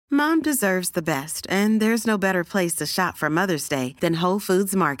Mom deserves the best, and there's no better place to shop for Mother's Day than Whole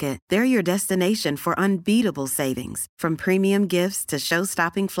Foods Market. They're your destination for unbeatable savings, from premium gifts to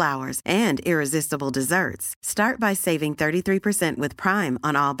show-stopping flowers and irresistible desserts. Start by saving 33% with Prime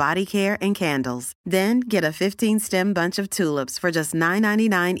on all body care and candles. Then get a 15-stem bunch of tulips for just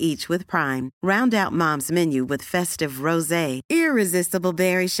 $9.99 each with Prime. Round out Mom's menu with festive rosé, irresistible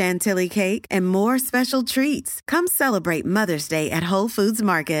berry chantilly cake, and more special treats. Come celebrate Mother's Day at Whole Foods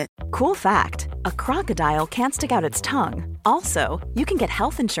Market. Cool fact, a crocodile can't stick out its tongue. Also, you can get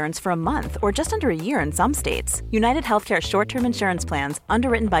health insurance for a month or just under a year in some states. United Healthcare short-term insurance plans,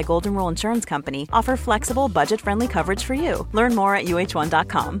 underwritten by Golden Rule Insurance Company, offer flexible, budget-friendly coverage for you. Learn more at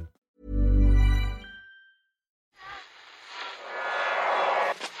uh1.com.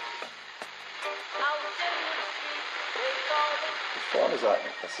 What fun is that?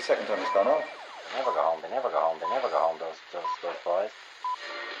 That's the second time it's gone off. They never go home, those boys.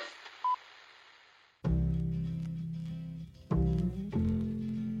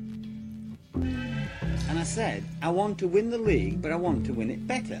 And I said, I want to win the league, but I want to win it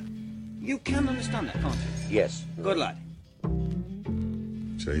better. You can understand that, can't you? Yes. Good lad.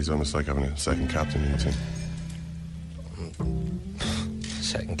 So he's almost like having a second captain in the team.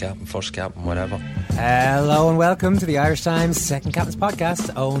 Second captain, first captain, whatever. Hello and welcome to the Irish Times Second Captain's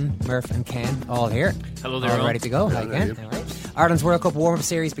Podcast. Owen, Murph and Ken all here. Hello there, all ready to go. Hi again. All right. Ireland's World Cup warm-up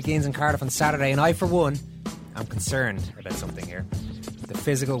series begins in Cardiff on Saturday, and I, for one, am concerned about something here. The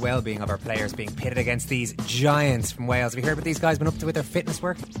physical well-being of our players being pitted against these giants from Wales. Have you heard what these guys been up to with their fitness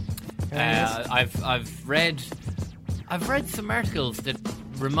work? I've read some articles that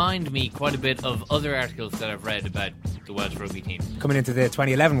remind me quite a bit of other articles that I've read about the Welsh rugby team. Coming into the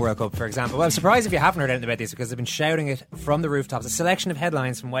 2011 World Cup, for example. Well, I'm surprised if you haven't heard anything about this, because they've been shouting it from the rooftops. A selection of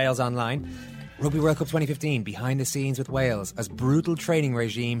headlines from Wales Online. Rugby World Cup 2015, behind the scenes with Wales as brutal training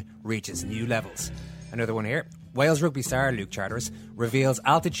regime reaches new levels. Another one here. Wales rugby star Luke Charteris reveals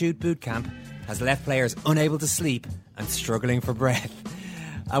altitude boot camp has left players unable to sleep and struggling for breath.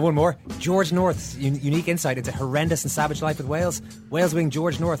 And one more. George North's unique insight into horrendous and savage life with Wales. Wales wing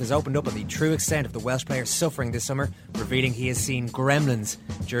George North has opened up on the true extent of the Welsh players' suffering this summer, revealing he has seen gremlins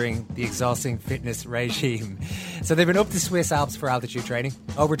during the exhausting fitness regime. So they've been up the Swiss Alps for altitude training,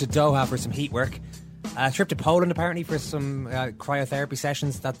 over to Doha for some heat work, a trip to Poland apparently for some cryotherapy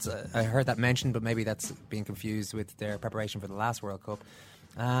sessions. That's I heard that mentioned, but maybe that's being confused with their preparation for the last World Cup.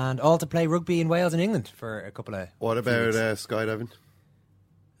 And all to play rugby in Wales and England for a couple of What about skydiving?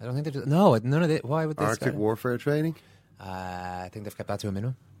 I don't think they do. No, none of it. Why would they? Arctic warfare training? I think they've kept that to a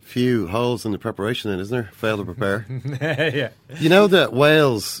minimum. Few holes in the preparation then, isn't there? Fail to prepare. Yeah. You know that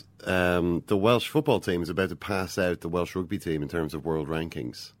Wales, the Welsh football team is about to pass out the Welsh rugby team in terms of world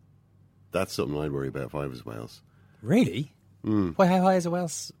rankings. That's something I'd worry about if I was Wales. Really? Why, how high is the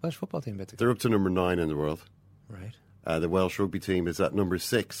Welsh football team? They're up to number 9 in the world. Right. The Welsh rugby team is at number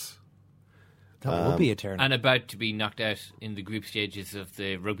 6. That would be a turn. And about to be knocked out in the group stages of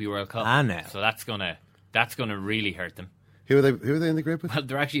the Rugby World Cup. Now. So that's gonna really hurt them. Who are they in the group with? Well,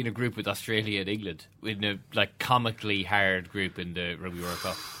 they're actually in a group with Australia and England, in a comically hard group in the Rugby World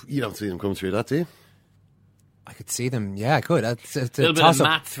Cup. You don't see them come through that, do you? I could see them. Yeah, I could. It's a little bit of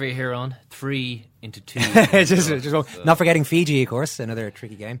maths for you here on 3 into 2. Not forgetting Fiji, of course, another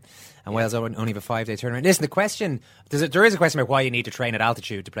tricky game. And Wales only have a 5-day tournament. Listen, there is a question about why you need to train at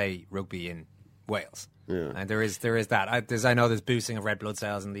altitude to play rugby in Wales. Yeah. And there is that. I know there's boosting of red blood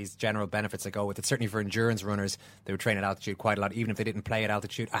cells and these general benefits that go with it. Certainly for endurance runners, they would train at altitude quite a lot, even if they didn't play at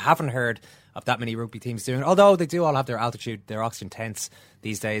altitude. I haven't heard of that many rugby teams doing it, although they do all have their altitude, their oxygen tents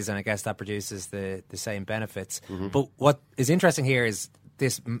these days, and I guess that produces the same benefits. Mm-hmm. But what is interesting here is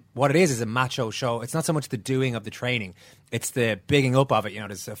what it is a macho show. It's not so much the doing of the training, it's the bigging up of it.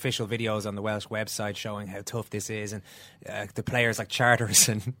 There's official videos on the Welsh website showing how tough this is, and the players like Charteris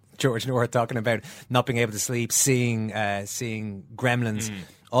and George North talking about not being able to sleep, seeing gremlins,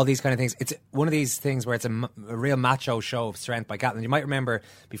 all these kind of things. It's one of these things where it's a real macho show of strength by Gatland. You might remember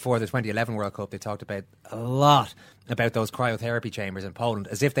before the 2011 World Cup, they talked about a lot about those cryotherapy chambers in Poland,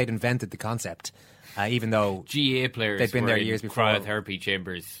 as if they'd invented the concept. Even though GA players they'd been there years before, cryotherapy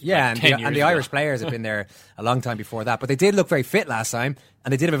chambers. Yeah, and the Irish players had been there a long time before that. But they did look very fit last time,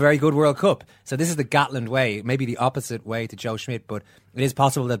 and they did have a very good World Cup. So this is the Gatland way, maybe the opposite way to Joe Schmidt, but it is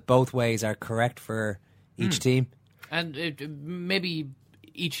possible that both ways are correct for each team. And maybe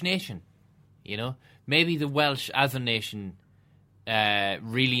each nation, maybe the Welsh as a nation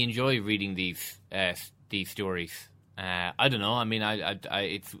really enjoy reading these stories. I don't know. I mean,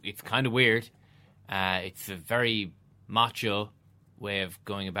 it's kind of weird. It's a very macho way of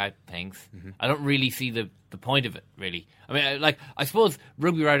going about things. I don't really see the point of it, really. I mean, I suppose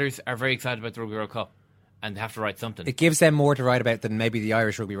rugby writers are very excited about the Rugby World Cup and they have to write something. It gives them more to write about than maybe the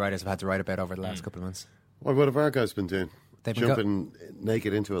Irish rugby writers have had to write about over the last couple of months. Well, what have our guys been doing? They've been jumping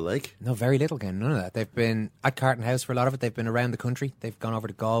naked into a lake? No, very little, again. None of that. They've been at Carton House for a lot of it. They've been around the country. They've gone over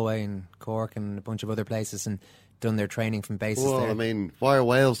to Galway and Cork and a bunch of other places and done their training from bases there. Well, I mean, why are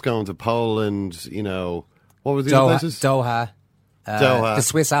Wales going to Poland? You know, what were the other places? Doha. Doha. The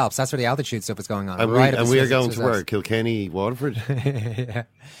Swiss Alps. That's where the altitude stuff is going on. And we are going to where? Kilkenny, Waterford? Yeah.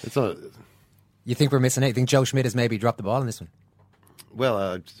 It's not... You think we're missing out? You think Joe Schmidt has maybe dropped the ball in this one?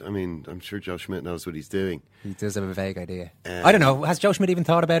 Well, I mean, I'm sure Joe Schmidt knows what he's doing. He does have a vague idea. I don't know. Has Joe Schmidt even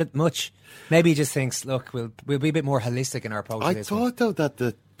thought about it much? Maybe he just thinks, look, we'll be a bit more holistic in our approach to this. I thought, though, that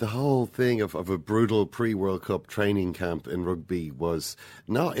the whole thing of a brutal pre-World Cup training camp in rugby was,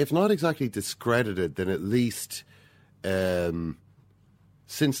 if not exactly discredited, then at least since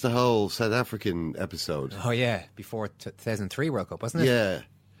the whole South African episode. Oh, yeah, before 2003 World Cup, wasn't it?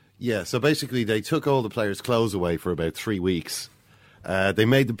 Yeah. So basically they took all the players' clothes away for about 3 weeks. They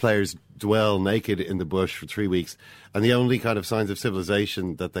made the players dwell naked in the bush for 3 weeks, and the only kind of signs of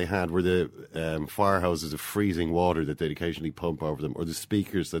civilization that they had were the fire hoses of freezing water that they'd occasionally pump over them, or the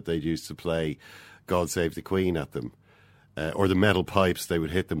speakers that they'd use to play God Save the Queen at them, or the metal pipes they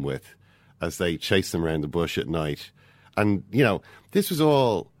would hit them with as they chased them around the bush at night. And, you know, this was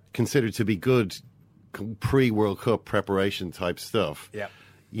all considered to be good pre-World Cup preparation type stuff. Yeah.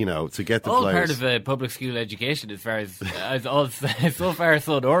 You know, to get the all players... part of a public school education as far as all so far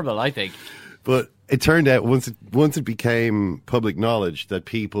so normal, I think. But it turned out once it became public knowledge that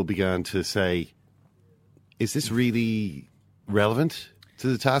people began to say, is this really relevant to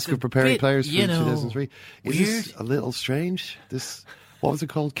the task of preparing players for 2003? Is this a little strange? This, what was it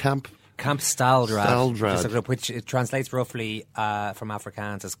called? Camp Staldrad, which it translates roughly from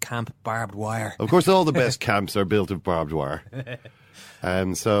Afrikaans as Camp Barbed Wire. Of course, all the best camps are built of barbed wire.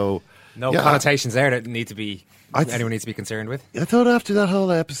 So connotations there that need to be anyone needs to be concerned with. I thought after that whole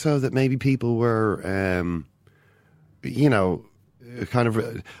episode that maybe people were, kind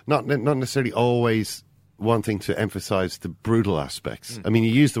of not necessarily always wanting to emphasise the brutal aspects. I mean,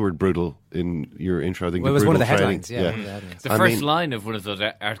 you used the word brutal in your intro. I think it was one of the training. headlines. Yeah. The first line of one of those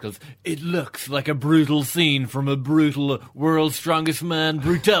articles, it looks like a brutal scene from a brutal World's Strongest Man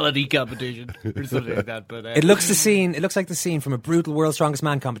brutality competition. Or something like that. But, it looks like the scene from a brutal World's Strongest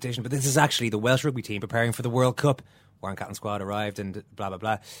Man competition, but this is actually the Welsh rugby team preparing for the World Cup. Warren Captain squad arrived and blah, blah,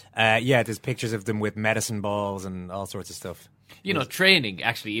 blah. There's pictures of them with medicine balls and all sorts of stuff. You know, training,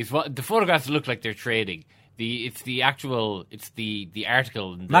 actually, is what the photographs look like they're training. It's the article.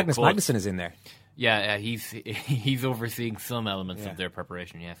 Magnus Magnusson is in there. Yeah, he's overseeing some elements of their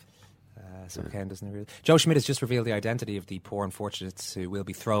preparation, yes. So Ken doesn't really. Joe Schmidt has just revealed the identity of the poor unfortunates who will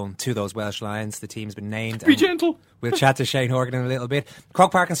be thrown to those Welsh Lions. The team's been named. Be gentle. We'll chat to Shane Horgan in a little bit.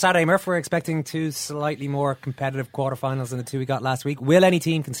 Croke Park on Saturday, Murph. We're expecting two slightly more competitive quarterfinals than the two we got last week. Will any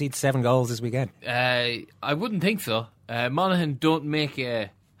team concede 7 goals this weekend? I wouldn't think so. Monaghan don't make a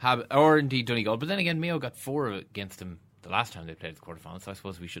habit, or indeed Donegal. But then again, Mayo got 4 against them the last time they played the quarterfinals. So I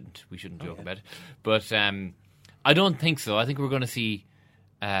suppose we shouldn't joke about it. But I don't think so. I think we're going to see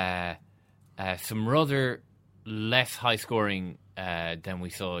some rather less high scoring than we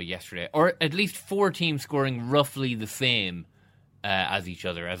saw yesterday, or at least 4 teams scoring roughly the same as each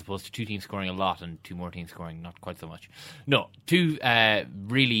other, as opposed to 2 teams scoring a lot and 2 more teams scoring not quite so much. No, 2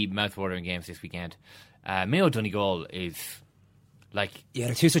 really mouth-watering games this weekend. Mayo Donegal is like... Yeah,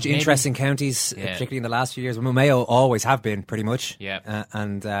 they're 2 such interesting counties, particularly in the last few years. Well, Mayo always have been, pretty much. Yeah.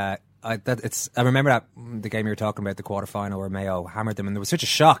 I remember that the game you were talking about, the quarterfinal where Mayo hammered them, and there was such a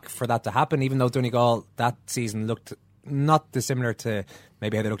shock for that to happen, even though Donegal that season looked not dissimilar to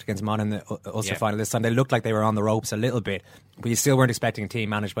maybe how they looked against Monaghan in the Ulster final this time. They looked like they were on the ropes a little bit, but you still weren't expecting a team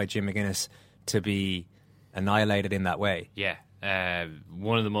managed by Jim McGuinness to be annihilated in that way. Yeah.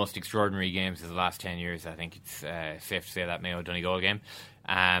 One of the most extraordinary games of the last 10 years, I think it's safe to say, that Mayo Donegal game.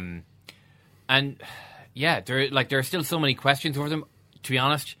 And yeah, there are still so many questions over them. To be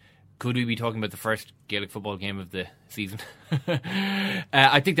honest, could we be talking about the first Gaelic football game of the season?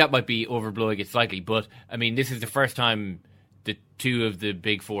 I think that might be overblowing it slightly, but I mean, this is the first time the 2 of the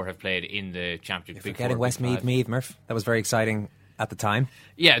big 4 have played in the championship. You're forgetting Westmeath, Meath, Murph. That was very exciting at the time.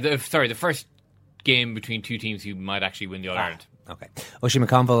 Yeah, the first game between 2 teams who might actually win the All-Ireland. Okay. Oisin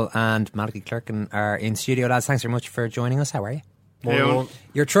McConville and Malachy Clerkin are in studio, lads. Thanks very much for joining us. How are you? Hey,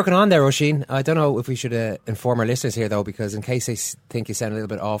 you're trucking on there, Oisin. I don't know if we should inform our listeners here, though, because in case they think you sound a little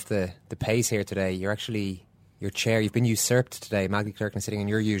bit off the pace here today, you're actually your chair. You've been usurped today. Malachy Clerkin is sitting in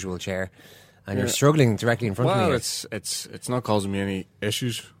your usual chair, and you're struggling directly in front of me. Well, it's not causing me any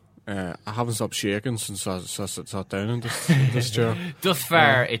issues. I haven't stopped shaking since I sat down in this chair. Thus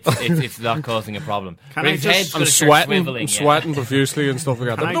far, it's not causing a problem. I'm sweating profusely and stuff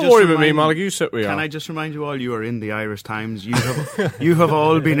like that. Don't worry about me, Malik. You sit with you. Can I just remind you all, you are in the Irish Times. You have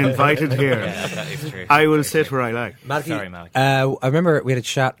all been invited here. Yeah, that is true. I will sit where I like. Sorry, Malik. I remember we had a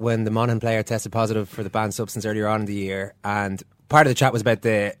chat when the Monaghan player tested positive for the banned substance earlier on in the year, and part of the chat was about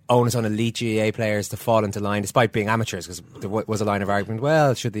the onus on elite GAA players to fall into line despite being amateurs, because there was a line of argument,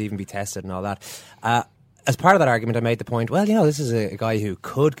 well, should they even be tested and all that. As part of that argument, I made the point, well, this is a guy who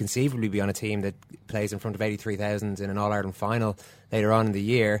could conceivably be on a team that plays in front of 83,000 in an All-Ireland final later on in the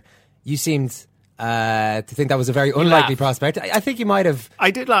year. You seemed to think that was a very unlikely prospect. I think you might have...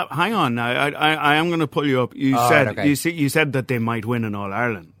 I did laugh. Hang on now. I am going to pull you up. You said that they might win an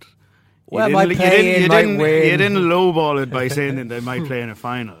All-Ireland. Well, you didn't lowball it by saying that they might play in a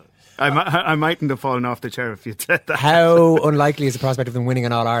final. I mightn't have fallen off the chair if you'd said that. How unlikely is the prospect of them winning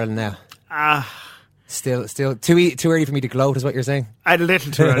an All-Ireland now? Still too early for me to gloat, is what you're saying? A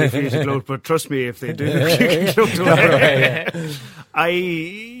little too early for you to gloat, but trust me, if they do,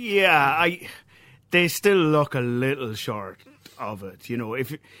 they still look a little short of it.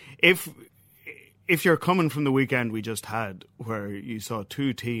 If you're coming from the weekend we just had, where you saw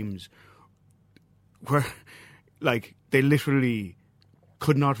two teams where, like, they literally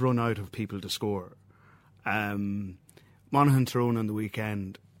could not run out of people to score. Monaghan Tyrone on the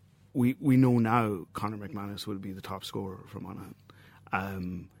weekend, we know now Conor McManus will be the top scorer for Monaghan.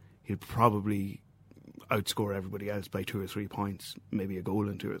 He'll probably outscore everybody else by 2 or 3 points, maybe a goal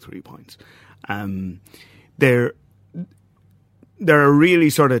and 2 or 3 points. They're a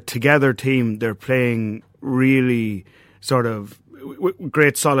really sort of together team. They're playing really sort of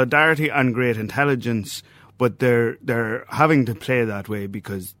great solidarity and great intelligence, but they're having to play that way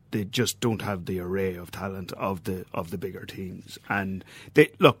because they just don't have the array of talent of the bigger teams. And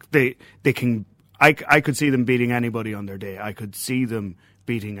they can. I could see them beating anybody on their day. I could see them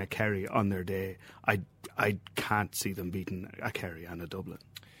beating a Kerry on their day. I can't see them beating a Kerry and a Dublin.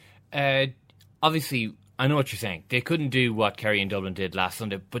 Obviously, I know what you're saying. They couldn't do what Kerry and Dublin did last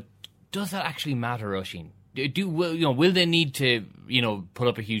Sunday, but does that actually matter, Oisín? Will they need to put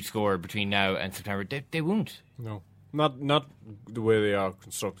up a huge score between now and September? They won't. No, not the way they are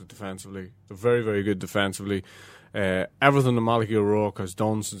constructed defensively. They're very, very good defensively. Everything that Malachy O'Rourke has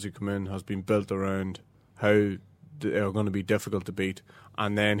done since he came in has been built around how they are going to be difficult to beat,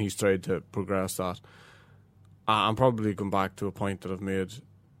 and then he's tried to progress that. I'm probably going back to a point that I've made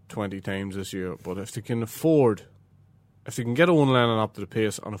 20 times this year, but if they can get Owen Lennon up to the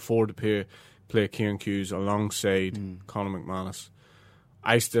pace and afford to play Cian Hughes alongside Conor McManus,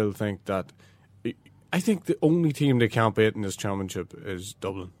 I still think that the only team they can't beat in this championship is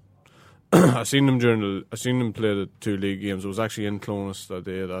Dublin. I seen them play the 2 league games. I was actually in Clonus that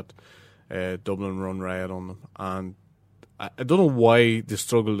day that Dublin run riot on them, and I don't know why they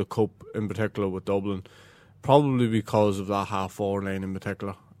struggle to cope in particular with Dublin. Probably because of that half forward line in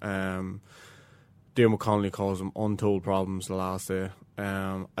particular. Dave McConnelly caused them untold problems the last day.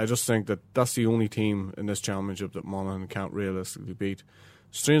 I just think that's the only team in this championship that Monaghan can't realistically beat.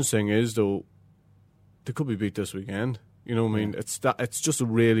 Strange thing is, though, they could be beat this weekend. You know what I mean? It's just a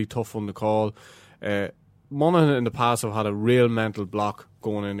really tough one to call. Monaghan in the past have had a real mental block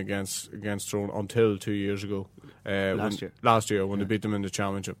going in against Tyrone until 2 years ago. Last year when they beat them in the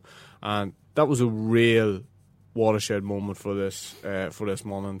championship, and that was a real watershed moment for this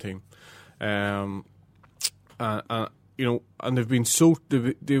Monaghan team. And they've been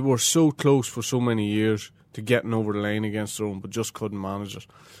they were so close for so many years to getting over the line against Tyrone, but just couldn't manage it,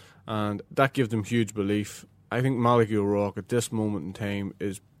 and that gave them huge belief. I think Malachy O'Rourke at this moment in time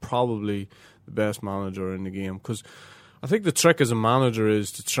is probably the best manager in the game, because I think the trick as a manager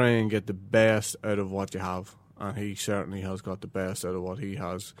is to try and get the best out of what you have, and he certainly has got the best out of what he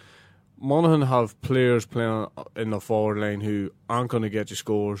has. Monaghan have players playing in the forward line who aren't going to get you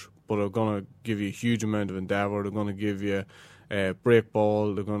scores, but are going to give you a huge amount of endeavour. They're going to give you break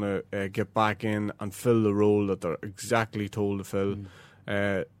ball. They're going to get back in and fill the role that they're exactly told to fill.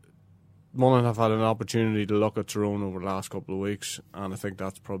 Monaghan have had an opportunity to look at Tyrone over the last couple of weeks, and I think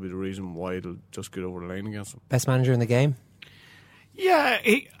that's probably the reason why they'll just get over the line against them. Best manager in the game? Yeah,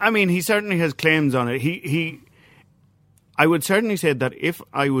 he certainly has claims on it. I would certainly say that if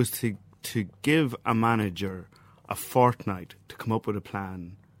I was to give a manager a fortnight to come up with a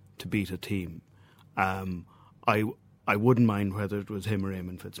plan to beat a team, I wouldn't mind whether it was him or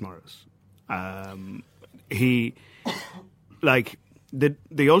Eamon Fitzmaurice.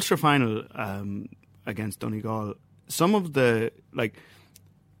 The Ulster final against Donegal, some of the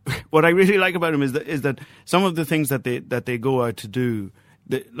what I really like about him is that some of the things that they go out to do,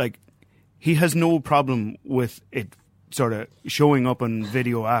 like he has no problem with it sort of showing up on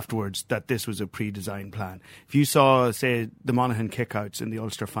video afterwards that this was a pre-designed plan. If you saw, say, the Monaghan kickouts in the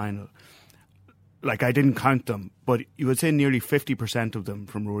Ulster final, like I didn't count them, but you would say nearly 50% of them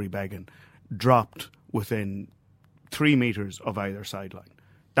from Rory Beggan dropped within 3 metres of either sideline.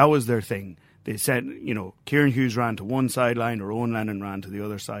 That was their thing. They said, Kieran Hughes ran to one sideline, or Owen Lennon ran to the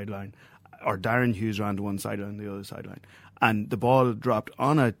other sideline, or Darren Hughes ran to one sideline and the other sideline. And the ball dropped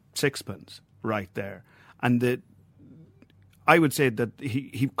on a sixpence right there. And I would say that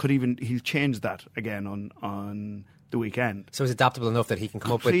he'll change that again on the weekend. So he's adaptable enough that he can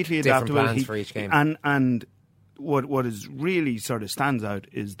come completely up with different plans for each game. And what is really sort of stands out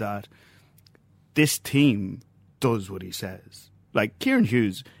is that this team does what he says. Like Kieran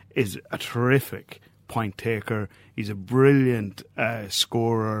Hughes is a terrific point taker. He's a brilliant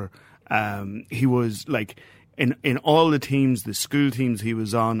scorer. He was like in all the teams, the school teams he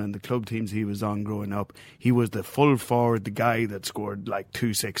was on and the club teams he was on growing up, he was the full forward, the guy that scored like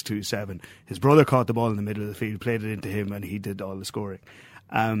 2-6, 2-7. His brother caught the ball in the middle of the field, played it into him, and he did all the scoring.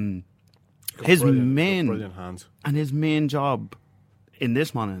 His main job in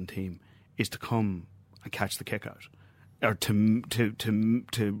this Monaghan team is to come and catch the kick out, or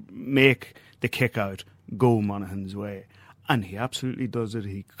to make the kick out go Monaghan's way, and he absolutely does it.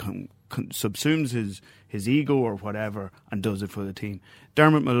 He subsumes his ego or whatever and does it for the team.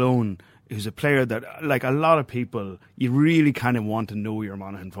 Dermot Malone, who's a player that, like a lot of people, you really kind of want to know your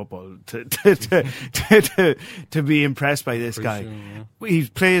Monaghan football to be impressed by this guy. Sure, yeah. He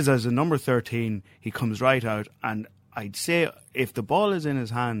plays as a number 13. He comes right out, and I'd say if the ball is in his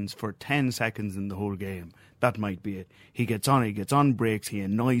hands for 10 seconds in the whole game, that might be it. He gets on breaks, he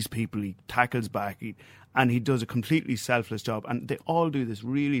annoys people, he tackles back, and he does a completely selfless job. And they all do this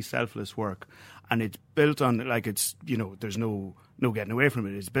really selfless work, and it's built on, like, it's, there's no getting away from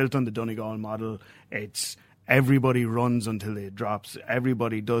it. It's built on the Donegal model. It's everybody runs until it drops.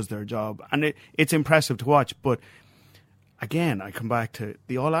 Everybody does their job, and it's impressive to watch. But again, I come back to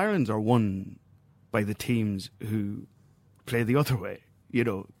the All-Irons are won by the teams who play the other way.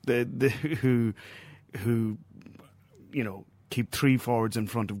 Who keep three forwards in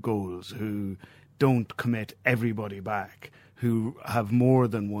front of goals, who don't commit everybody back, who have more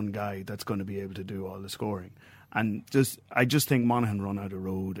than one guy that's going to be able to do all the scoring. And I just think Monaghan run out of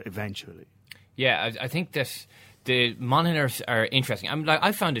road eventually. Yeah, I think that the Monaghan are interesting.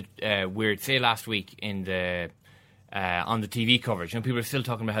 I found it weird. Say last week in the on the TV coverage, people are still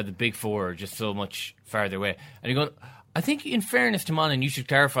talking about how the big four are just so much farther away. And you go, I think in fairness to Monaghan, you should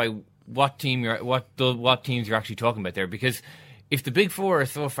clarify what teams you're actually talking about there, because if the big four are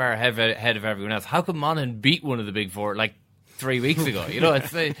so far ahead of everyone else, how could Monaghan beat one of the big four like 3 weeks ago?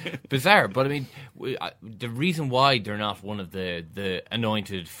 It's bizarre. But I mean, the reason why they're not one of the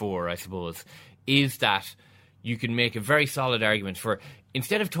anointed four, I suppose, is that you can make a very solid argument for,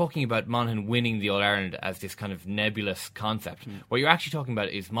 instead of talking about Monaghan winning the All-Ireland as this kind of nebulous concept, what you're actually talking about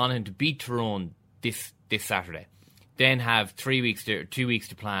is Monaghan to beat Tyrone this Saturday, then have 2 weeks to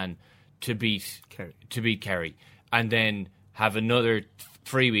plan to beat Kerry, and then have another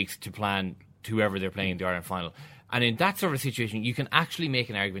 3 weeks to plan whoever they're playing in the Ireland final. And in that sort of situation, you can actually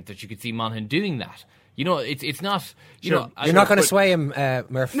make an argument that you could see Monaghan doing that. It's not. You're not going to sway him,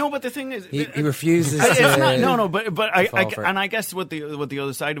 Murph. No, but the thing is, he refuses. But I guess what the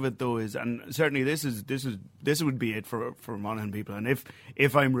other side of it though is, and certainly this would be it for Monaghan people. And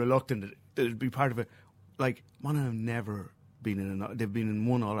if I'm reluctant, it would be part of it. Like, Monaghan have never been they've been in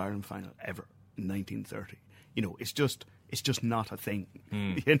one All-Ireland final ever in 1930. It's just not a thing.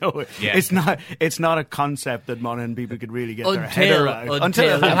 Yeah. It's not a concept that Monaghan people could really get their head around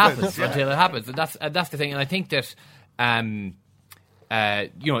until it happens. Yeah. Until it happens, and that's the thing. And I think that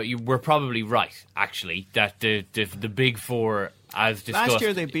we're probably right, actually, that the big four, as discussed. Last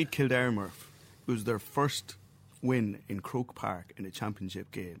year they beat Kildare, Murph. It was their first win in Croke Park in a championship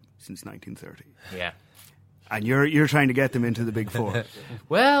game since 1930. Yeah. And you're trying to get them into the big four.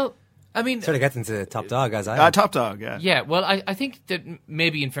 Well, I mean, sort of gets into top dog, as I top dog, yeah. Yeah, well, I think that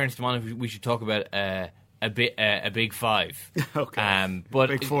maybe in fairness to Monaghan, we should talk about a big five. Okay. But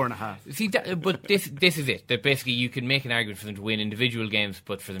big 4.5. See, but this is it. That basically you can make an argument for them to win individual games,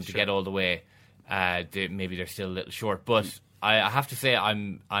 but for them to get all the way, maybe they're still a little short. But I have to say,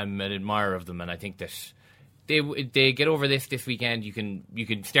 I'm an admirer of them, and I think that they get over this weekend, you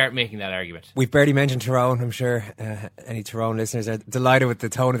can start making that argument. We've barely mentioned Tyrone. I'm sure any Tyrone listeners are delighted with the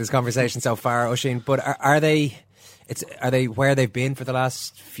tone of this conversation so far, Oisín. But are they where they've been for the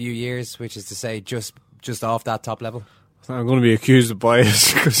last few years, which is to say just off that top level? I'm going to be accused of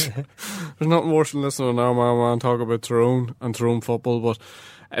bias because there's nothing worse than listening to our man talk about Tyrone and Tyrone football, but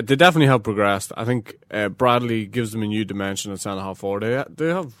they definitely have progressed. I think Bradley gives them a new dimension at centre half forward. They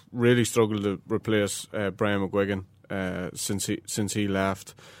have really struggled to replace Brian McGuigan since he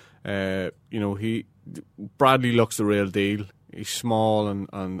left. Bradley looks the real deal. He's small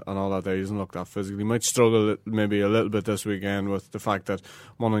and all that there. He doesn't look that physical. He might struggle maybe a little bit this weekend with the fact that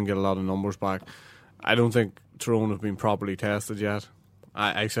Monaghan get a lot of numbers back. I don't think Tyrone have been properly tested yet.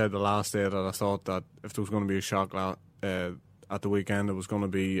 I said the last day that I thought that if there was going to be a shock at the weekend, it was going to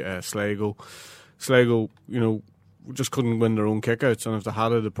be Sligo. Sligo, just couldn't win their own kickouts, and if they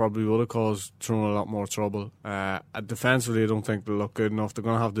had it probably would have caused Tyrone a lot more trouble. Defensively, I don't think they look good enough. They're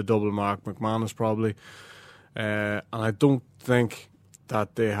going to have the double mark McManus probably. And I don't think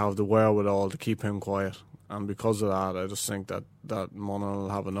that they have the wherewithal to keep him quiet. And because of that, I just think that Monaghan will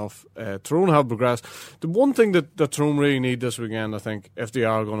have enough. Tyrone have progressed. The one thing that Tyrone really need this weekend, I think, if they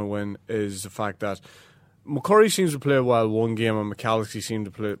are going to win, is the fact that McCurry seems to play well one game and McAllister seems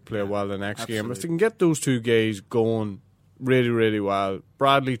to play well the next game. If they can get those two guys going really, really well,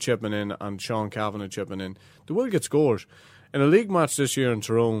 Bradley chipping in and Sean Kavanagh chipping in, they will get scores. In a league match this year in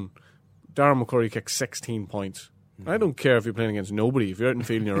Tyrone, Darren McCurry kicked 16 points. I don't care if you're playing against nobody. If you're out in the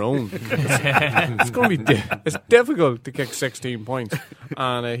field on your own, it's going to be it's difficult to kick 16 points.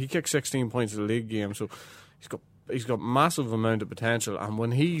 And he kicked 16 points in the league game, so he's got massive amount of potential. And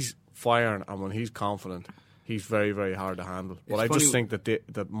when he's firing and when he's confident, he's very, very hard to handle. But I just think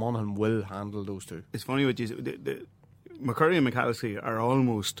that Monaghan will handle those two. It's funny what you say. McCurry and McAllister are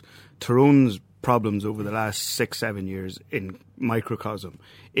almost Tyrone's problems over the last 6-7 years in microcosm,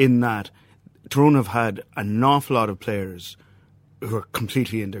 in that Tyrone have had an awful lot of players who are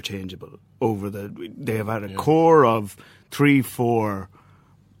completely interchangeable they have had a core of 3-4,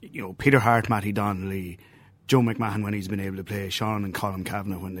 Peter Hart, Matty Donnelly, Joe McMahon when he's been able to play, Sean and Colin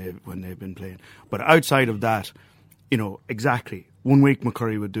Kavanagh when they've been playing. But outside of that, exactly. One week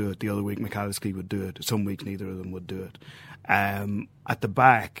McCurry would do it, the other week McAllister would do it. Some weeks neither of them would do it. At the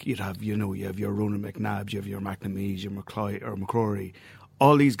back, you have your Ronan McNabbs, you have your McNamees, your McCrory,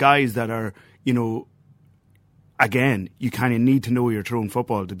 all these guys that are, again, you kind of need to know your Tyrone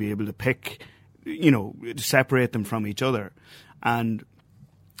football to be able to pick, to separate them from each other. And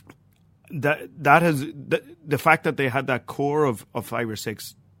that has the fact that they had that core of 5 or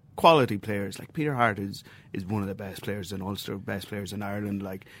 6 quality players. Like Peter Hart is one of the best players in Ulster, best players in Ireland.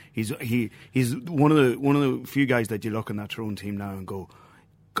 Like he's one of the few guys that you look in that Tyrone team now and go,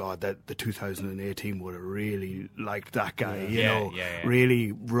 God, that the 2018 would have really liked that guy.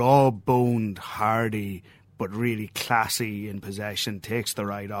 Really raw-boned, hardy, but really classy in possession. Takes the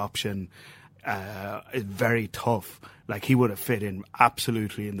right option. Is very tough. Like he would have fit in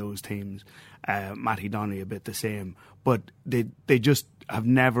absolutely in those teams. Matty Donnelly a bit the same, but they just have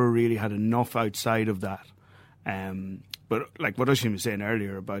never really had enough outside of that. But like what Oisín was saying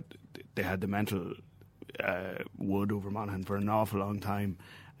earlier about they had the mental wood over Monaghan for an awful long time,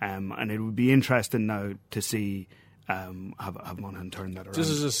 and it would be interesting now to see have Monaghan turn that around. This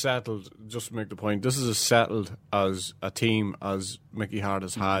is as settled, just to make the point, this is as settled as a team as Mickey Hart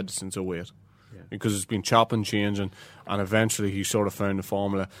has had since 08. Because it's been chopping, changing, and eventually he sort of found the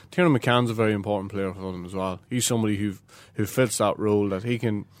formula. Tiernan McCann's a very important player for them as well. He's somebody who fits that role, that he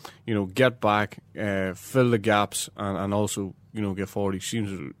can, get back, fill the gaps, and also, get forward. He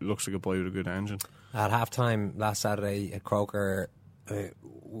looks like a boy with a good engine. At half-time last Saturday at Croker,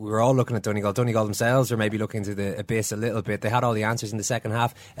 we were all looking at Donegal. Donegal themselves are maybe looking to the abyss a little bit. They had all the answers in the second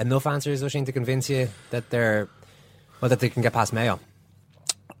half. Enough answers, Oisín, to convince you that that they can get past Mayo.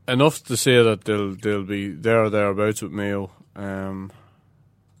 Enough to say that they'll be there or thereabouts with Mayo.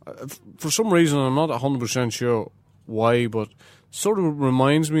 For some reason, I'm not 100% sure why, but sort of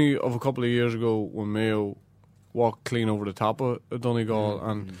reminds me of a couple of years ago when Mayo walked clean over the top of Donegal,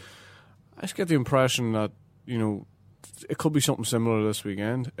 and I just get the impression that it could be something similar this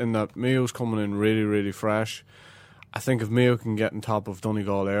weekend, in that Mayo's coming in really, really fresh. I think if Mayo can get on top of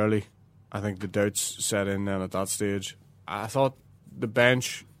Donegal early, I think the doubts set in then at that stage. I thought the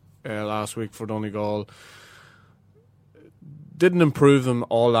bench last week for Donegal didn't improve them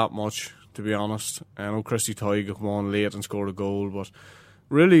all that much, to be honest. I know Christy Toy got on late and scored a goal, but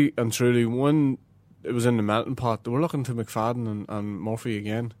really and truly, when it was in the melting pot, they were looking to McFadden and Murphy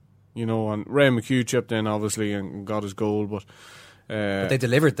again, and Ray McHugh chipped in obviously and got his goal, but they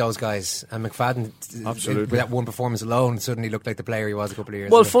delivered, those guys, and McFadden, absolutely, with that one performance alone, suddenly looked like the player he was a couple of years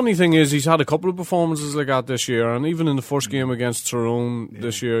ago. Well, funny thing is, he's had a couple of performances like that this year, and even in the first game against Tyrone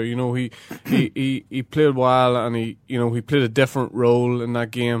this year, he played well, and he played a different role in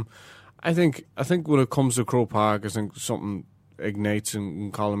that game. I think when it comes to Croke Park, I think something ignites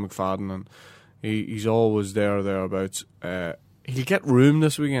in Colin McFadden, and he's always there or thereabouts. He'll get room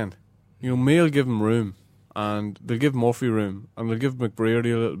this weekend. Mayo give him room, and they'll give Murphy room, and they'll give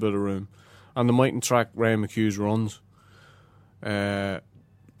McBrearty a little bit of room, and they mightn't track Ray McHugh's runs.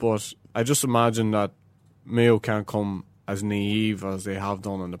 But I just imagine that Mayo can't come as naive as they have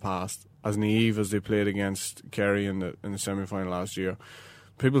done in the past, as naive as they played against Kerry in the semi-final last year.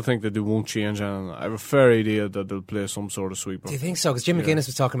 People think that they won't change anything. I have a fair idea that they'll play some sort of sweeper. Do you think so? Because Jim McGuinness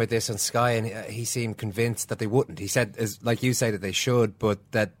was talking about this on Sky, and he seemed convinced that they wouldn't. He said, like you say, that they should, but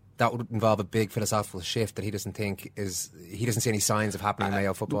that would involve a big philosophical shift that he doesn't see any signs of happening in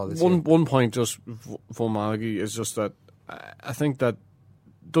Mayo football this year. One point just for Malachy is just that I think that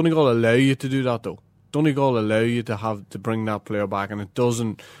Donegal allow you to do that, though. Donegal allow you to bring that player back, and it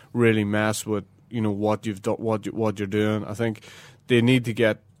doesn't really mess with what you've done, what you're doing. I think they need to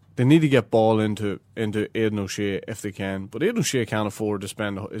get ball into Aidan O'Shea if they can, but Aidan O'Shea can't afford to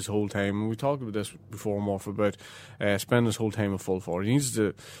spend his whole time. And we talked about this before, Morph, about spending his whole time at full forward. He needs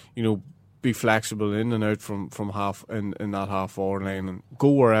to be flexible in and out from half in that half forward line and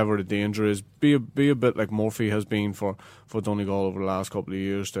go wherever the danger is. Be a bit like Murphy has been for Donegal over the last couple of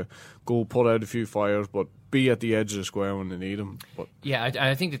years, to go put out a few fires, but be at the edge of the square when they need him. But yeah,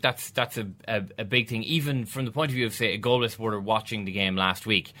 I think that's a big thing, even from the point of view of, say, a goalless supporter watching the game last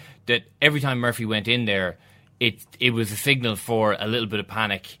week, that every time Murphy went in there, it was a signal for a little bit of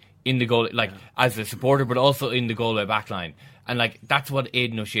panic in the goal, as a supporter, but also in the Galway backline. And that's what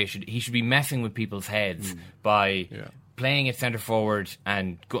Aidan O'Shea should be messing with people's heads by playing at centre forward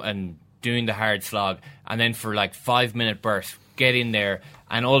and doing the hard slog, and then for 5-minute bursts, get in there,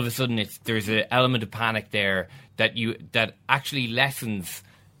 and all of a sudden there's an element of panic there that actually lessens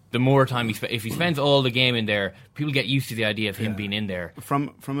the more time if he spends all the game in there. People get used to the idea of him being in there.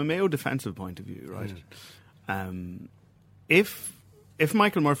 From a Mayo defensive point of view, right? If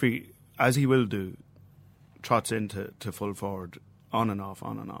Michael Murphy, as he will do, trots into full forward on and off,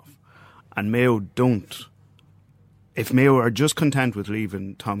 and Mayo don't. If Mayo are just content with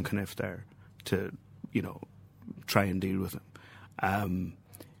leaving Tom Caniff there to, try and deal with him,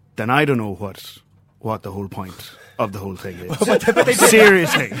 then I don't know what the whole point of the whole thing is. But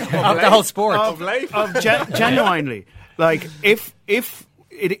seriously, of the whole sport, genuinely, if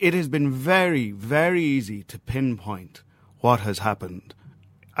it has been very, very easy to pinpoint what has happened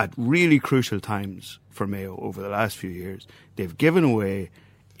at really crucial times for Mayo over the last few years. They've given away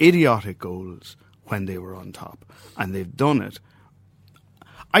idiotic goals when they were on top, and they've done it.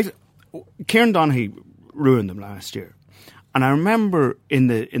 Kieran Donaghy ruined them last year, and I remember in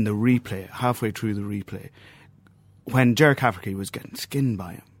the replay, halfway through the replay, when Ger Cafferty was getting skinned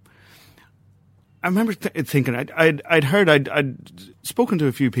by him. I remember thinking I'd spoken to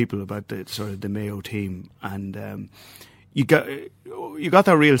a few people about the Mayo team, and you got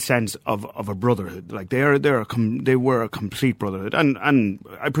that real sense of a brotherhood. They were a complete brotherhood, and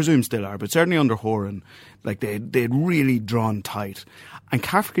I presume still are, but certainly under Horan, they'd really drawn tight. And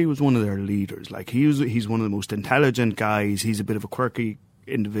Cafferty was one of their leaders. He's one of the most intelligent guys. He's a bit of a quirky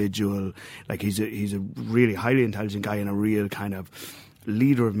individual. He's a really highly intelligent guy and a real kind of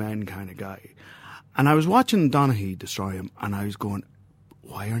leader of men kind of guy. And I was watching Donaghy destroy him, and I was going,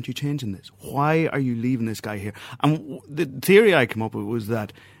 why aren't you changing this? Why are you leaving this guy here? And the theory I came up with was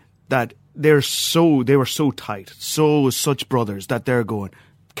that they were so tight, such brothers, that they're going,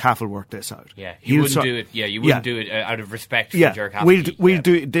 Caff will work this out. Yeah, you wouldn't do it. Yeah, you wouldn't do it out of respect for Ger Cafferty.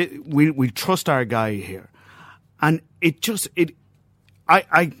 We'll trust our guy here, and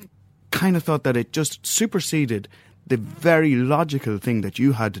I kind of thought that it just superseded the very logical thing that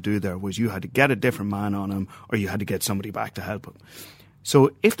you had to do there, was you had to get a different man on him, or you had to get somebody back to help him.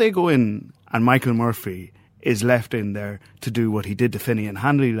 So if they go in and Michael Murphy is left in there to do what he did to Finney and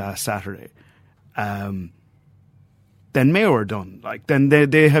Handley last Saturday, then Mayo are done. Then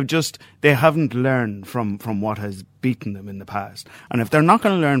they haven't learned from what has beaten them in the past. And if they're not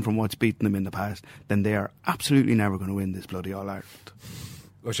going to learn from what's beaten them in the past, then they are absolutely never going to win this bloody All Ireland.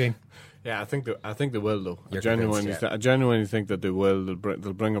 Oisin? Yeah, I think they will, though. I genuinely think that they will.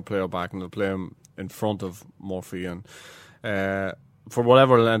 They'll bring a player back, and they'll play him in front of Murphy, and for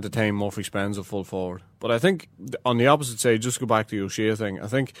whatever length of time Murphy spends at full forward. But I think on the opposite side, just go back to the O'Shea thing, I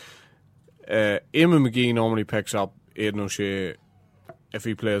think Eamon McGee normally picks up Aidan O'Shea if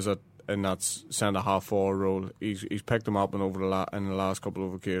he plays in that centre half forward role. He's picked him up in the last couple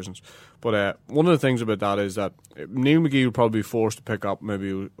of occasions. But one of the things about that is that Neil McGee will probably be forced to pick up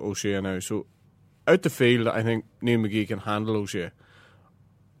maybe O'Shea now. So out the field, I think Neil McGee can handle O'Shea.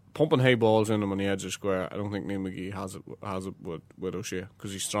 pumping hay balls in him on the edge of the square. I don't think Neil McGee has it with O'Shea,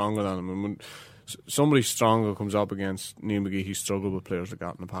 because he's stronger than him. And when somebody stronger comes up against Neil McGee, he's struggled with players like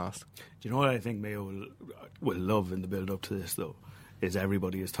that in the past. Do you know what I think Mayo will love in the build up to this, though? Is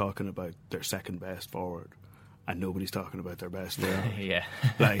everybody is talking about their second best forward, and nobody's talking about their best player. Yeah.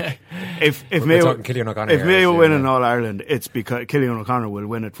 Like, if Mayo win in All Ireland, it's because Cillian O'Connor will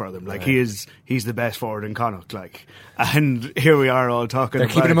win it for them. Like, he's the best forward in Connacht. Like, and here we are all talking. They're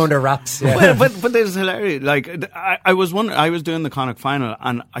keeping him under wraps. Yeah. Well, but this is hilarious. Like, I was doing the Connacht final,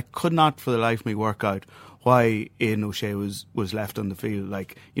 and I could not for the life of me work out why Aidan O'Shea was left on the field.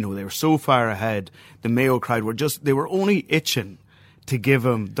 Like, you know, they were so far ahead. The Mayo crowd they were only itching to give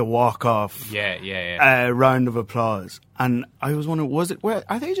him the walk-off round of applause. And I was wondering,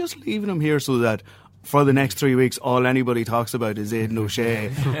 are they just leaving him here so that for the next 3 weeks all anybody talks about is Aidan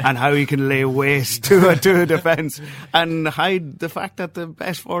O'Shea and how he can lay waste to a defence and hide the fact that the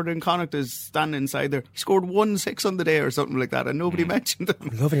best forward in Connacht is standing inside there? He scored 1-6 on the day or something like that, and nobody mentioned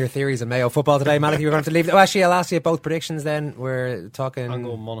him. Loving your theories on Mayo football today, Malach. You're going to have to leave. Oh, actually, I'll ask you both predictions then. We're talking... I'm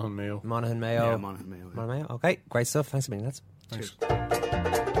going Monaghan Mayo. Monaghan Mayo. Yeah, Monaghan Mayo. Monaghan Mayo. Okay, great stuff. Thanks a million, lads. Thanks.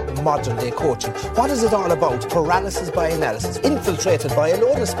 Modern day coaching. What is it all about? Paralysis by analysis, infiltrated by a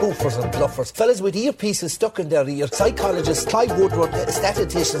load of spoofers and bluffers, fellas with earpieces stuck in their ear, psychologists, Clive Woodward,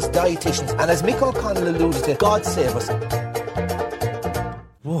 statisticians, dietitians, and as Mick O'Connell alluded to, God save us.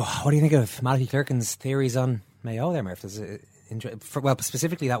 Whoa, what do you think of Malachy Clerkin's theories on Mayo there, Murph? Well,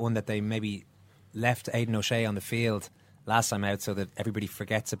 specifically that one that they maybe left Aidan O'Shea on the field last time out so that everybody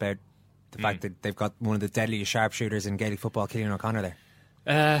forgets about the fact that they've got one of the deadliest sharpshooters in Gaelic football, Cillian O'Connor, there.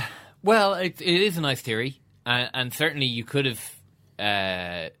 Well, it is a nice theory, and certainly you could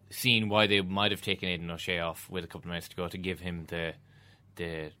have seen why they might have taken Aidan O'Shea off with a couple of minutes to go to give him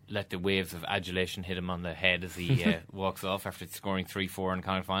let the waves of adulation hit him on the head as he walks off after scoring 3-4 in the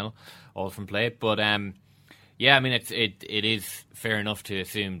Connacht final, all from play. But yeah, I mean it is fair enough to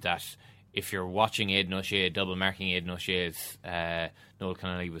assume that if you're watching Aidan O'Shea, double marking Aidan O'Shea, as Noel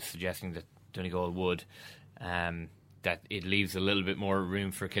Connolly was suggesting that Donegal would, that it leaves a little bit more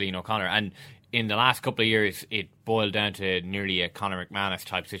room for Cillian O'Connor. And in the last couple of years, it boiled down to nearly a Conor McManus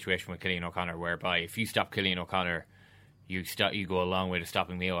type situation with Cillian O'Connor, whereby if you stop Cillian O'Connor, you go a long way to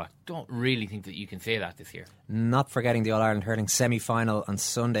stopping Mayo. I don't really think that you can say that this year. Not forgetting the All-Ireland hurling semi-final on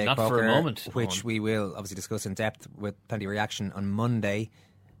Sunday. Not for a moment. Which we will obviously discuss in depth with plenty of reaction on Monday.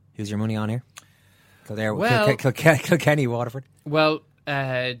 Who's your money on here? Kilkenny, Waterford. Well,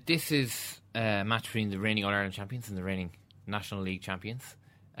 this is a match between the reigning All-Ireland champions and the reigning National League champions.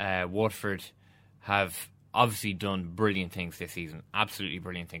 Waterford have obviously done brilliant things this season. Absolutely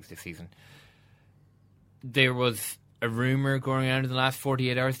brilliant things this season. There was a rumour going around in the last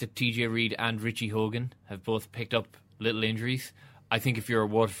 48 hours that TJ Reid and Richie Hogan have both picked up little injuries. I think if you're a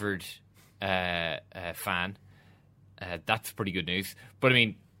Waterford fan, that's pretty good news. But I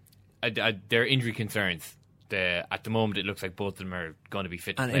mean, their injury concerns. At the moment, it looks like both of them are going to be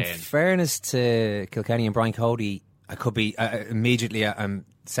fit to play. In fairness to Kilkenny and Brian Cody, I could be immediately I'm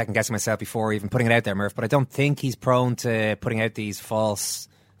second guessing myself before even putting it out there, Murph. But I don't think he's prone to putting out these false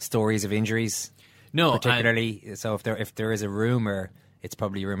stories of injuries. No, particularly. So if there is a rumour, it's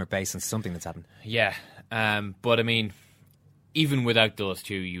probably a rumour based on something that's happened. Yeah, but I mean, even without those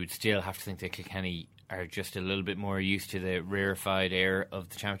two, you would still have to think that Kilkenny are just a little bit more used to the rarefied air of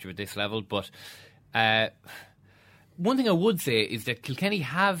the championship at this level. But one thing I would say is that Kilkenny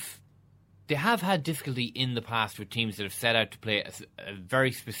have had difficulty in the past with teams that have set out to play a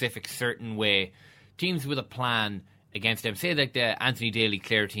very specific, certain way. Teams with a plan against them. Say like the Anthony Daly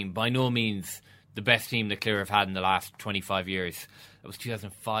Clare team, by no means the best team that Clare have had in the last 25 years. That was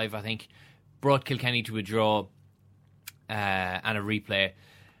 2005, I think. Brought Kilkenny to a draw and a replay.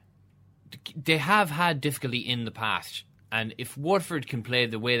 They have had difficulty in the past, and if Waterford can play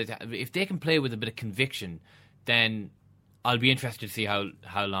the way that, if they can play with a bit of conviction, then I'll be interested to see how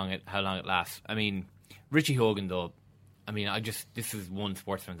long it lasts. I mean, Richie Hogan though, I mean, this is one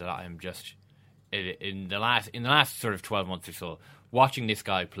sportsman that I'm just in the last sort of 12 months or so, watching this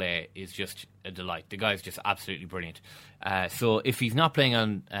guy play is just a delight. The guy's just absolutely brilliant. So if he's not playing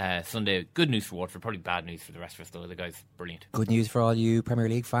on Sunday, good news for Waterford, probably bad news for the rest of us though. The guy's brilliant. Good news for all you Premier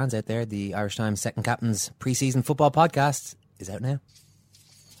League fans out there. The Irish Times Second Captain's pre-season football podcast is out now.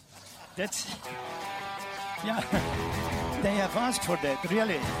 Yeah, they have asked for that,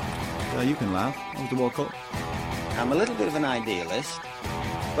 really. You can laugh. That was the World Cup. I'm a little bit of an idealist,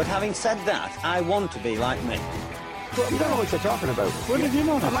 but having said that, I want to be like me. Well, you don't know what you're talking about. What did you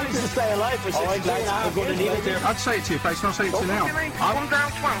know? I managed to stay alive for 6 years. I'm going to need it there. I'd say it to you, face, I'll say it to you now. Come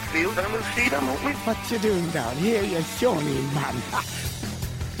down Swansfield and we'll see them, won't we? What you doing down here, you shawny man?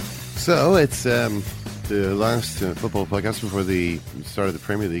 So it's the last football podcast before the start of the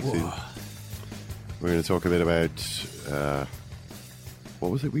Premier League season. We're going to talk a bit about what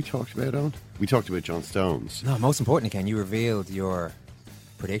was it we talked about, Owen? We talked about John Stones. No, most importantly, Ken, you revealed your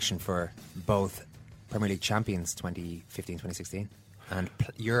prediction for both Premier League champions 2015-2016 and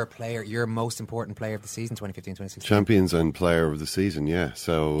your most important player of the season 2015-2016. Champions and player of the season, yeah.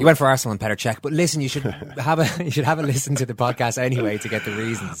 So you went for Arsenal and Petr Cech, but listen, you should have a listen to the podcast anyway to get the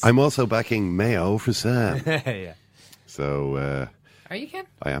reasons. I'm also backing Mayo for Sam. Yeah. So are you, Ken?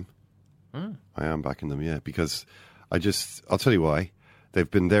 I am. I am backing them, yeah, because I'll tell you why.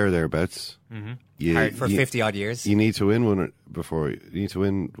 They've been thereabouts. Mm-hmm. For 50 odd years. You need to win one before you win.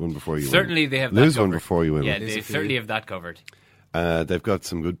 Certainly they have lose that one covered. before you win. Yeah, one. they certainly have that covered. They've got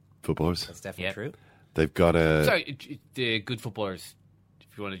some good footballers. That's definitely true. They've got the good footballers.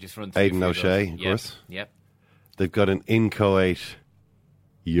 If you want to just run through Aidan O'Shea, of course. Yep. They've got an inchoate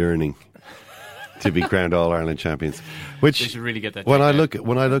yearning to be crowned All Ireland champions. Which they should really get that. When I look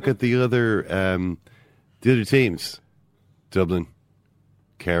at the other teams, Dublin,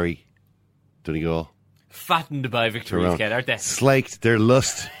 Kerry, Donegal, fattened by victories, Ken, aren't they? Slaked. Their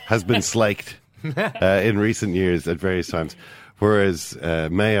lust has been slaked in recent years at various times. Whereas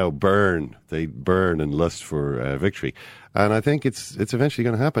Mayo burn and lust for victory, and I think it's eventually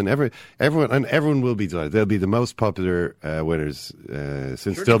going to happen. Everyone will be delighted. They'll be the most popular winners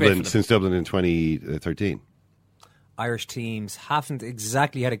since Dublin in 2013. Irish teams haven't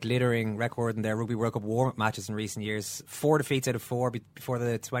exactly had a glittering record in their Rugby World Cup warm-up matches in recent years. 4 defeats out of 4 before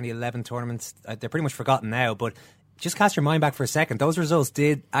the 2011 tournaments. They're pretty much forgotten now, but just cast your mind back for a second. Those results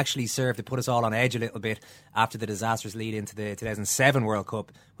did actually serve to put us all on edge a little bit after the disastrous lead into the 2007 World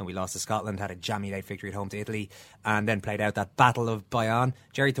Cup when we lost to Scotland, had a jammy late victory at home to Italy, and then played out that Battle of Bayonne.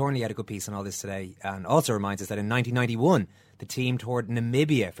 Jerry Thornley had a good piece on all this today, and also reminds us that in 1991, the team toured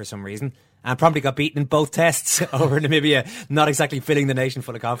Namibia for some reason, and promptly got beaten in both tests over Namibia, not exactly filling the nation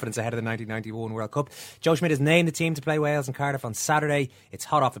full of confidence ahead of the 1991 World Cup. Joe Schmidt has named the team to play Wales in Cardiff on Saturday. It's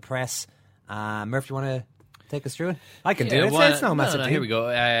hot off the press. Murph, you want to take us through it? I can do it. It's no massive team. Here we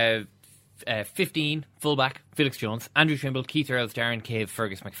go. 15, fullback, Felix Jones, Andrew Trimble, Keith Earls, Darren Cave,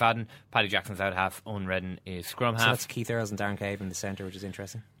 Fergus McFadden, Paddy Jackson's out half, Owen Redden is scrum half. So that's Keith Earls and Darren Cave in the centre, which is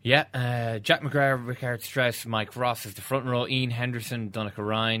interesting. Yeah, Jack McGrath, Richard Strauss, Mike Ross is the front row, Ian Henderson, Donncha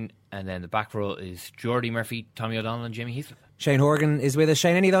Ryan, and then the back row is Geordie Murphy, Tommy O'Donnell and Jimmy Heaslip. Shane Horgan is with us.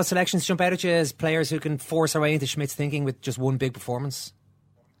 Shane, any of those selections jump out at you as players who can force their way into Schmidt's thinking with just one big performance?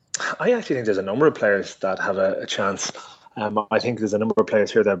 I actually think there's a number of players that have a chance. I think there's a number of players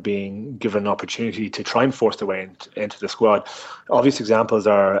here that are being given an opportunity to try and force their way into the squad. Obvious examples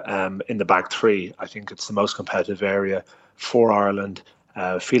are in the back three. I think it's the most competitive area for Ireland.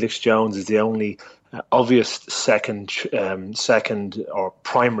 Felix Jones is the only obvious second or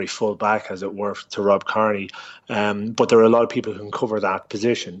primary full back, as it were, to Rob Kearney. But there are a lot of people who can cover that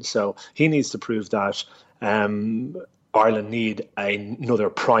position. So he needs to prove that Ireland need another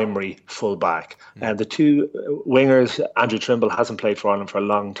primary full back. And the two wingers, Andrew Trimble hasn't played for Ireland for a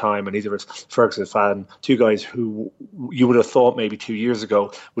long time, and neither is Fergus McFadden, two guys who you would have thought maybe 2 years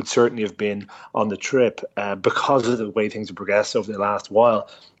ago would certainly have been on the trip because of the way things have progressed over the last while.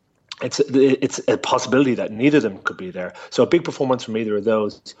 It's a possibility that neither of them could be there. So a big performance from either of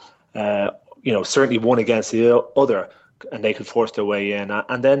those, certainly one against the other, and they could force their way in.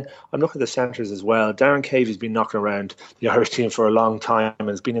 And then I'm looking at the centres as well. Darren Cave has been knocking around the Irish team for a long time and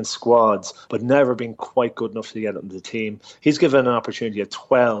has been in squads, but never been quite good enough to get into the team. He's given an opportunity at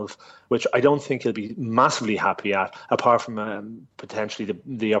 12, which I don't think he'll be massively happy at, apart from potentially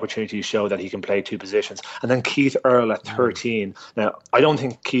the opportunity to show that he can play two positions. And then Keith Earl at 13. Now, I don't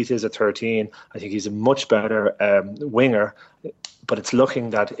think Keith is at 13. I think he's a much better winger, but it's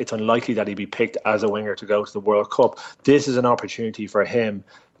looking that it's unlikely that he'd be picked as a winger to go to the World Cup. This is an opportunity for him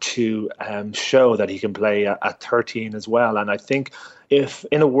to show that he can play at 13 as well. And I think if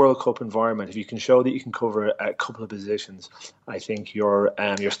in a World Cup environment, if you can show that you can cover a couple of positions, I think your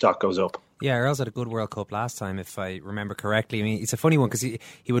stock goes up. Yeah, Earls had a good World Cup last time, if I remember correctly. I mean, it's a funny one because he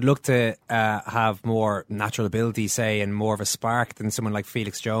would look to have more natural ability, say, and more of a spark than someone like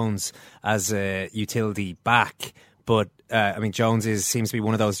Felix Jones as a utility back. But, Jones seems to be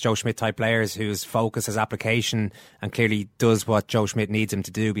one of those Joe Schmidt type players whose focus is application and clearly does what Joe Schmidt needs him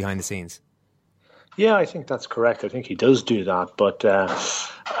to do behind the scenes. Yeah, I think that's correct. I think he does do that, but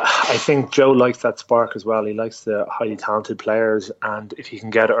I think Joe likes that spark as well. He likes the highly talented players, and if he can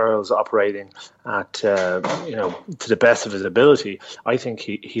get Earls operating at to the best of his ability, I think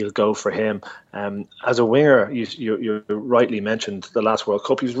he'll go for him. As a winger, you rightly mentioned the last World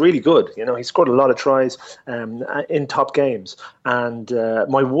Cup. He was really good. He scored a lot of tries in top games, and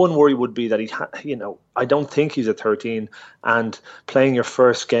my one worry would be that I don't think he's at 13, and playing your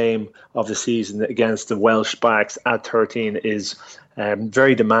first game of the season against the Welsh backs at 13 is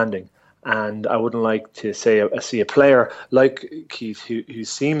very demanding. And I wouldn't like to see a player like Keith, who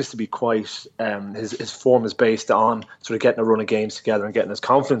seems to be quite his form is based on sort of getting a run of games together and getting his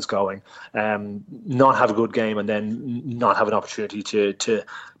confidence going, not have a good game and then not have an opportunity to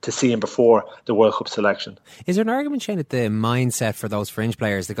see him before the World Cup selection. Is there an argument, Shane, that the mindset for those fringe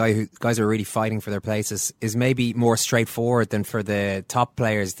players, the guys who are really fighting for their places, is maybe more straightforward than for the top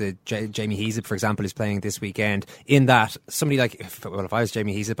players? The Jamie Heaslip, for example, is playing this weekend. In that, somebody like, if I was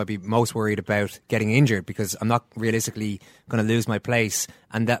Jamie Heaslip, I'd be most worried about getting injured because I'm not realistically going to lose my place,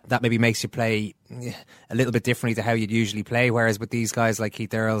 and that maybe makes you play a little bit differently to how you'd usually play. Whereas with these guys like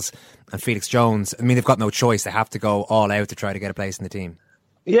Keith Earls and Felix Jones, I mean, they've got no choice; they have to go all out to try to get a place in the team.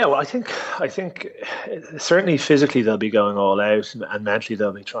 Yeah, well, I think certainly physically they'll be going all out, and mentally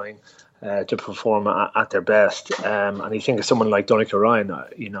they'll be trying to perform at their best. And you think of someone like Donegal Ryan,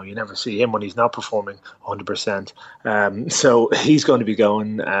 you never see him when he's not performing 100%. So he's going to be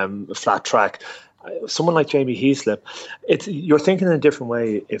going flat track. Someone like Jamie Heaslip, you're thinking in a different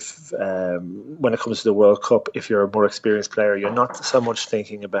way. If when it comes to the World Cup, if you're a more experienced player, you're not so much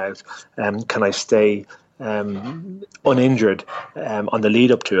thinking about can I stay uninjured on the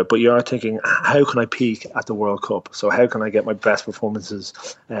lead up to it, but you are thinking, how can I peak at the World Cup? So how can I get my best performances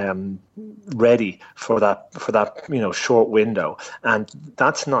ready for that short window? And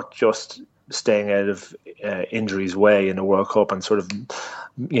that's not just staying out of injuries way in the World Cup and sort of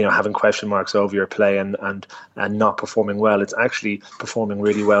having question marks over your play and not performing well. It's actually performing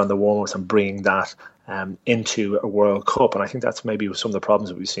really well in the warm-ups and bringing that into a World Cup. And I think that's maybe some of the problems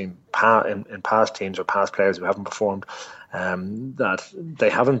that we've seen in past teams or past players who haven't performed, that they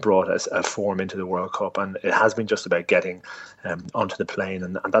haven't brought a form into the World Cup, and it has been just about getting onto the plane,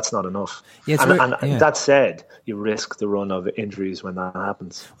 and that's not enough. Yeah, and that said, you risk the run of injuries when that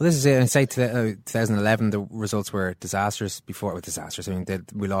happens. Well, this is it. And say 2011, the results were disastrous before. I mean,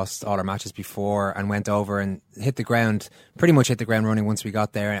 we lost all our matches before and went over and pretty much hit the ground running once we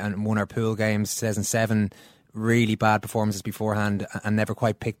got there and won our pool games. 2007, really bad performances beforehand and never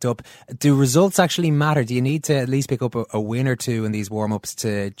quite picked up. Do results actually matter? Do you need to at least pick up a win or two in these warm-ups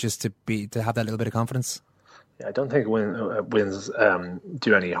to have that little bit of confidence? Yeah, I don't think wins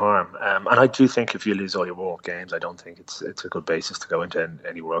do any harm. And I do think if you lose all your warm-up games, I don't think it's a good basis to go into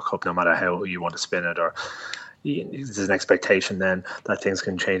any World Cup, no matter how you want to spin it, or there's an expectation then that things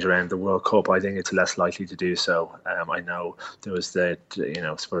can change around the World Cup. I think it's less likely to do so. I know there was that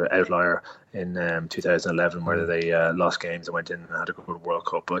sort of outlier in 2011 where they lost games and went in and had a good World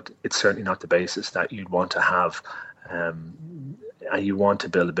Cup, but it's certainly not the basis that you'd want to have, and you want to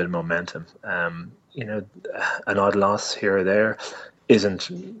build a bit of momentum. An odd loss here or there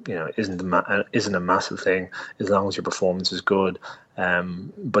isn't a massive thing as long as your performance is good.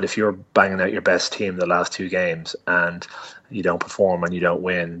 But if you're banging out your best team the last two games and you don't perform and you don't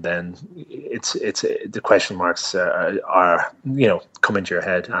win, then it's the question marks are come into your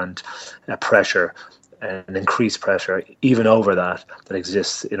head, and pressure, an increased pressure even over that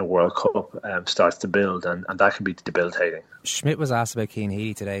exists in a World Cup starts to build, and that can be debilitating. Schmidt was asked about Cian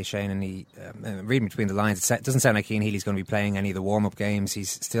Healy today, Shane, and he reading between the lines, it doesn't sound like Cian Healy's going to be playing any of the warm-up games.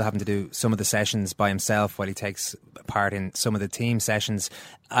 He's still having to do some of the sessions by himself while he takes part in some of the team sessions.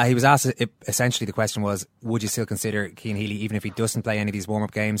 He was asked, essentially the question was, would you still consider Cian Healy even if he doesn't play any of these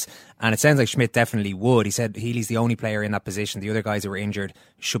warm-up games? And it sounds like Schmidt definitely would. He said Healy's the only player in that position. The other guys who were injured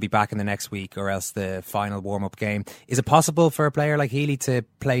should be back in the next week or else the final warm-up game. Is it possible for a player like Healy to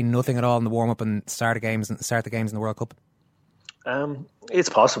play nothing at all in the warm-up and start the games in the World Cup? It's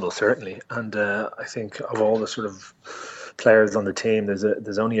possible, certainly, and I think of all the sort of players on the team,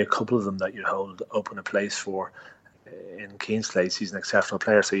 there's only a couple of them that you hold open a place for. In Keane's place, he's an exceptional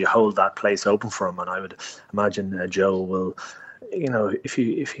player, so you hold that place open for him, and I would imagine Joe will, if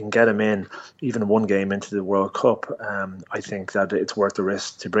you can get him in even one game into the World Cup, I think that it's worth the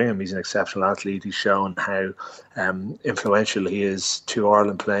risk to bring him. He's an exceptional athlete. He's shown how influential he is to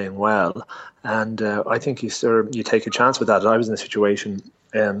Ireland playing well, and I think you take a chance with that. I was in a situation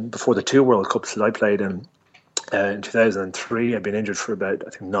before the two World Cups that I played in 2003. I'd been injured for about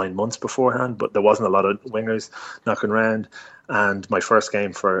 9 months beforehand, but there wasn't a lot of wingers knocking around, And my first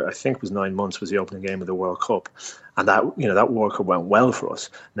game for, I think, was 9 months, was the opening game of the World Cup. And that World Cup went well for us.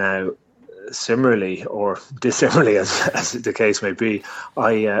 Now, similarly or dissimilarly as the case may be,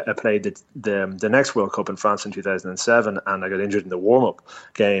 I played the next World Cup in France in 2007, and I got injured in the warm-up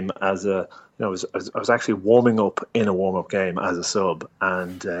game I was actually warming up in a warm-up game as a sub,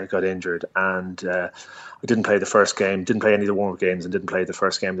 and got injured, and I didn't play the first game, didn't play any of the warm-up games, and didn't play the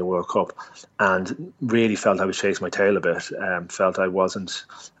first game of the World Cup, and really felt I was chasing my tail a bit. Felt I wasn't,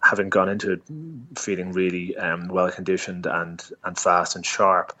 having gone into it feeling really well conditioned and fast and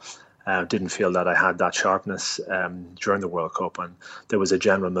sharp. Didn't feel that I had that sharpness during the World Cup, and there was a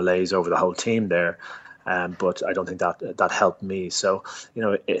general malaise over the whole team there. But I don't think that helped me. So,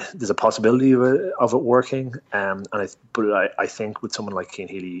 there's a possibility of it working. But I think with someone like Cian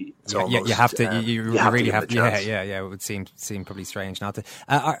Healy, it's almost, you have to. You really have to. Yeah. It would seem probably strange not to.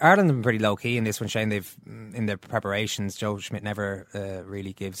 Ireland have been pretty low key in this one, Shane. They've, in their preparations, Joe Schmidt never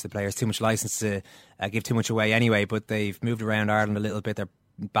really gives the players too much license to give too much away anyway. But they've moved around Ireland a little bit. They're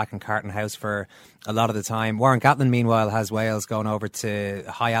back in Carton House for a lot of the time. Warren Gatland, meanwhile, has Wales going over to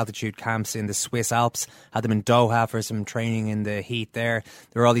high altitude camps in the Swiss Alps. Had them in Doha for some training in the heat there.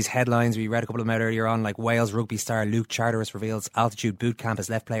 There were all these headlines, we read a couple of them out earlier on, like Wales rugby star Luke Charteris reveals altitude boot camp has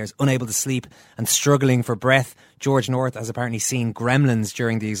left players unable to sleep and struggling for breath. George North has apparently seen gremlins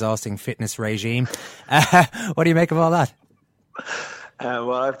during the exhausting fitness regime. What do you make of all that?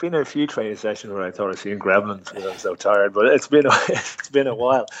 Well, I've been in a few training sessions where I thought I'd seen gremlins because I'm so tired, but it's been a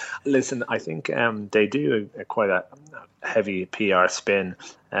while. Listen, I think they do quite a heavy PR spin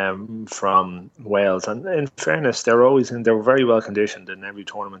from Wales, and in fairness, they're very well conditioned in every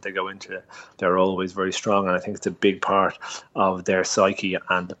tournament they go into. They're always very strong, and I think it's a big part of their psyche.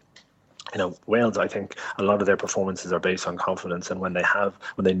 And Wales, I think a lot of their performances are based on confidence, and when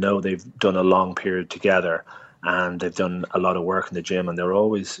they know they've done a long period together, and they've done a lot of work in the gym, and they're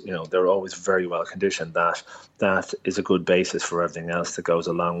always very well conditioned. That is a good basis for everything else that goes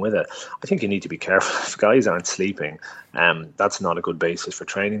along with it. I think you need to be careful if guys aren't sleeping. That's not a good basis for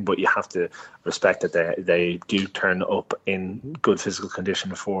training, but you have to respect that they do turn up in good physical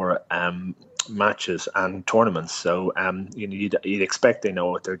condition for matches and tournaments. So you'd expect they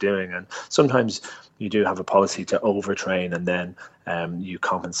know what they're doing, and sometimes you do have a policy to overtrain, and then you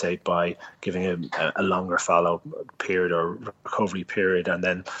compensate by giving a longer follow period or recovery period, and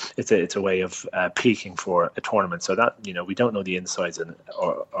then it's a way of peaking for a tournament. So that we don't know the insides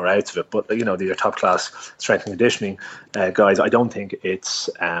or outs of it, but these are top class strength and conditioning guys. I don't think it's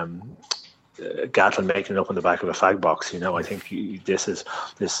Gatlin making it up on the back of a fag box. I think this is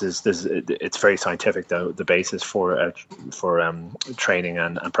it's very scientific, though, the basis for training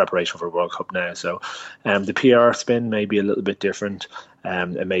and preparation for World Cup now. So the PR spin may be a little bit different.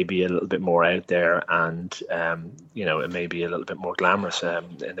 It may be a little bit more out there, and it may be a little bit more glamorous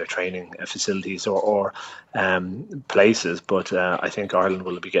in their training facilities or places. But I think Ireland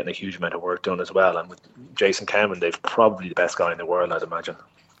will be getting a huge amount of work done as well. And with Jason Cameron, they've probably the best guy in the world, I'd imagine.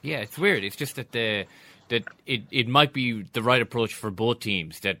 Yeah, it's weird. It's just that it might be the right approach for both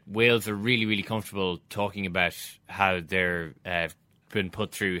teams. That Wales are really, really comfortable talking about how they're been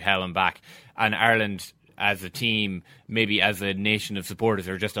put through hell and back, and Ireland as a team, maybe as a nation of supporters,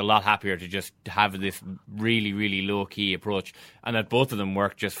 are just a lot happier to just have this really, really low key approach, and that both of them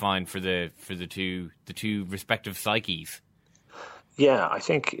work just fine for the two respective psyches. Yeah, I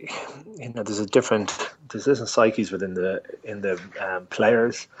think there's different psyches within the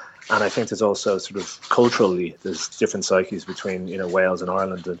players, and I think there's also sort of culturally there's different psyches between Wales and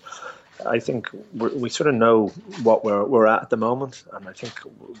Ireland, and I think we sort of know what we're at the moment, and I think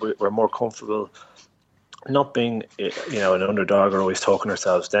we're more comfortable not being an underdog or always talking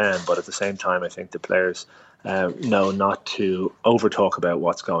ourselves down, but at the same time I think the players know not to over talk about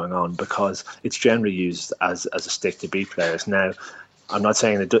what's going on, because it's generally used as a stick to beat players. Now, I'm not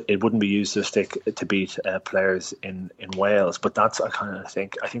saying that it wouldn't be used as a stick to beat players in Wales, but that's I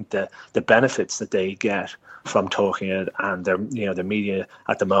think the benefits that they get from talking it, and their media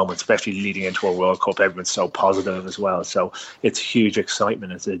at the moment, especially leading into a World Cup, everyone's so positive as well. So it's huge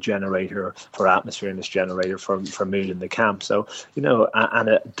excitement. It's a generator for atmosphere, and it's a generator for mood in the camp. So and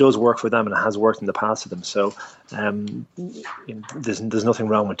it does work for them, and it has worked in the past for them. So there's nothing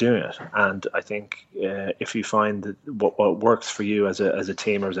wrong with doing it. And I think if you find that what works for you as a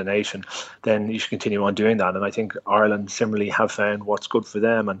team or as a nation, then you should continue on doing that. And I think Ireland similarly have found what's good for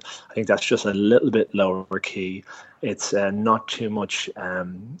them, and I think that's just a little bit lower key. it's not too much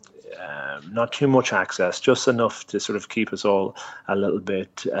access, just enough to sort of keep us all a little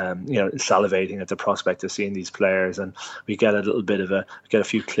bit, salivating at the prospect of seeing these players. And we get a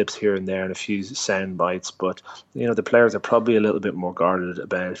few clips here and there and a few sound bites, but the players are probably a little bit more guarded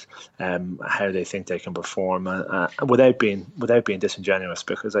about how they think they can perform, without being disingenuous,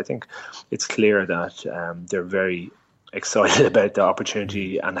 because I think it's clear that they're very excited about the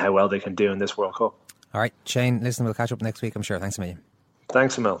opportunity and how well they can do in this World Cup. All right, Shane, listen, we'll catch up next week, I'm sure. Thanks a million.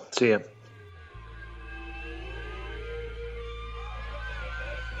 Thanks, Emil. See you.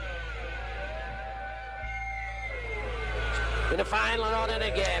 In the final and on in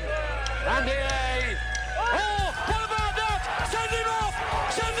again. Andy A. Oh, what about that? Send him off!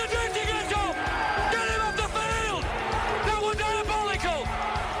 Send the drink to get off! Get him off the field! That was diabolical!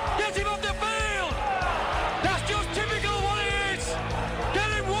 Get him off the field! That's just typical of what it is!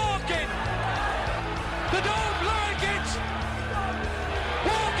 Get him walking! They don't like it!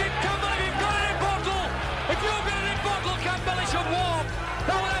 Walking, Campbell, if you've got it in bottle! If you've got it in bottle, Campbell, it should walk!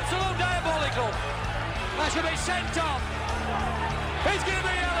 That was absolute diabolical! That should be sent off! He's giving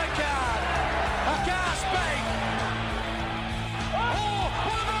me a yellow card! I can't speak! Oh,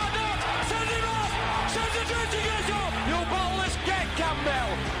 what about that? Send him off! Send the drink to get off! You ballless get,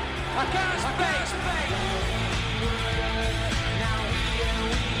 Campbell! I can't speak! Now here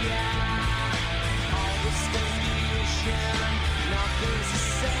we are, all this confusion, nothing's the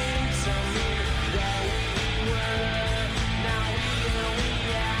same to me that we were. Now here we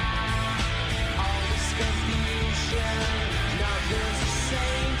are, all this confusion, nothing's the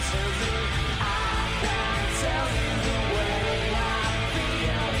same to me. I can't tell you the way I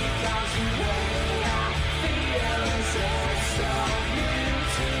feel, because the way I feel is all so new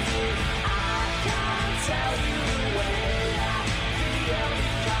to me. I can't tell you the way I feel,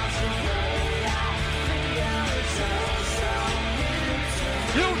 because the way I feel is all so new to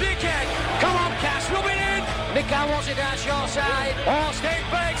me. You dickhead! Come on, Cass, rub it in! Nick wants it down your side. Oh, step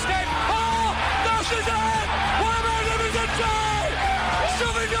back, step. Oh, this is it! What about him as a try?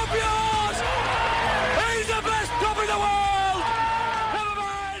 Shove it up yours! He's the best club in the world! Never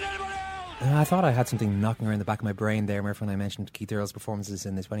mind anybody else! I thought I had something knocking around the back of my brain there, Murph, when I mentioned Keith Earl's performances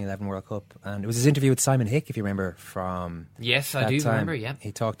in the 2011 World Cup. And it was his interview with Simon Hick, if you remember, from Yes, I do remember, yeah.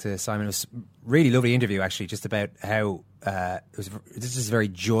 He talked to Simon. It was a really lovely interview, actually, just about how this is a very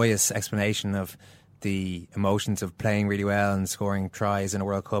joyous explanation of the emotions of playing really well and scoring tries in a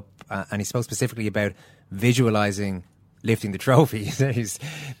World Cup. And he spoke specifically about visualising lifting the trophy. He's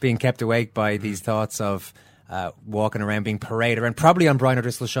being kept awake by these thoughts of walking around, being paraded around, probably on Brian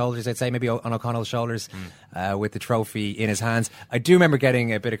O'Driscoll's shoulders, I'd say, maybe on O'Connell's shoulders, with the trophy in his hands. I do remember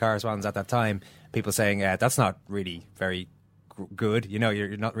getting a bit of correspondence at that time, people saying, that's not really very good.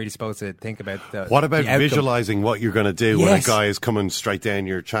 You're not really supposed to think about what about the visualising what you're going to do when a guy is coming straight down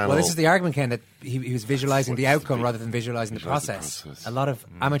your channel? Well, this is the argument, Ken, that he was visualising the outcome rather than visualising the process. A lot of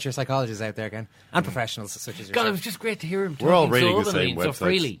amateur psychologists out there, Ken, and professionals such as yourself. God, it was just great to hear him We're all talking reading so the openly same and so websites.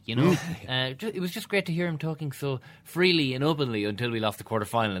 freely, it was just great to hear him talking so freely and openly until we lost the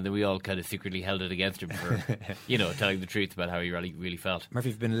quarter-final, and then we all kind of secretly held it against him for, telling the truth about how he really felt. Murphy,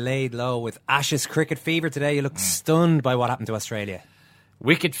 you've been laid low with Ashes cricket fever today. You look stunned by what happened to Australia.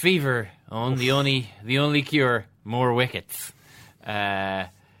 Wicket fever, the only cure, more wickets.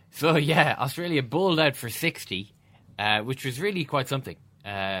 Australia bowled out for 60, which was really quite something.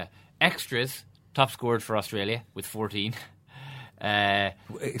 Extras, top scored for Australia with 14.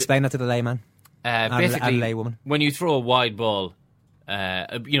 Explain that to the layman. Basically, and laywoman. When you throw a wide ball,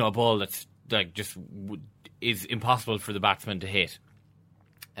 a ball that's like just is impossible for the batsman to hit,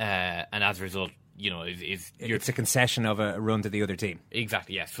 and as a result, it's a concession of a run to the other team.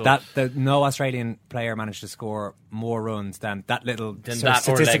 Exactly, yes. So no Australian player managed to score more runs than that little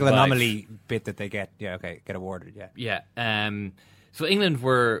statistical anomaly bit that they get. Yeah, okay, get awarded. Yeah. So England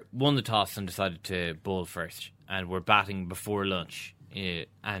won the toss and decided to bowl first, and were batting before lunch,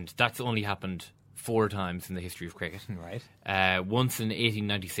 and that's only happened 4 times in the history of cricket. Right. Once in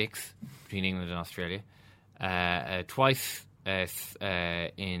 1896 between England and Australia. Twice.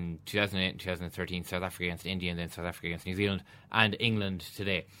 In 2008 and 2013, South Africa against India, and then South Africa against New Zealand, and England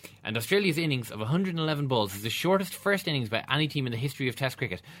today. And Australia's innings of 111 balls is the shortest first innings by any team in the history of Test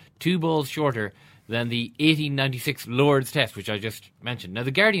cricket, 2 balls shorter than the 1896 Lord's Test, which I just mentioned. Now, The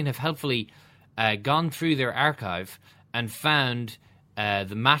Guardian have helpfully gone through their archive and found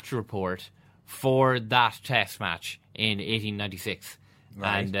the match report for that Test match in 1896.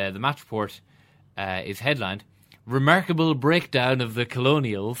 Right. And the match report is headlined, "Remarkable breakdown of the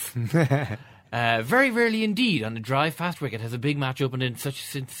Colonials." Very rarely indeed on a dry, fast wicket has a big match opened in such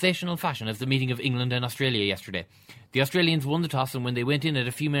sensational fashion as the meeting of England and Australia yesterday. The Australians won the toss, and when they went in at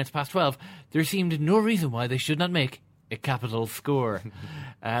a few minutes past 12, there seemed no reason why they should not make a capital score.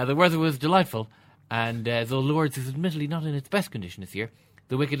 The weather was delightful, and though Lord's is admittedly not in its best condition this year,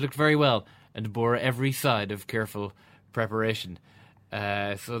 the wicket looked very well and bore every side of careful preparation.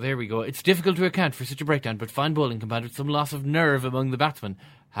 So there we go. It's difficult to account for such a breakdown, but fine bowling combined with some loss of nerve among the batsmen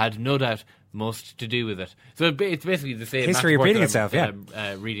had no doubt most to do with it. So it's basically the same history repeating itself.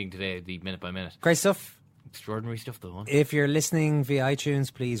 Reading today, the minute by minute. Great stuff. Extraordinary stuff, though. Huh? If you're listening via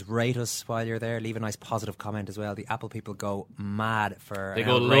iTunes, please rate us while you're there. Leave a nice positive comment as well. The Apple people go mad for they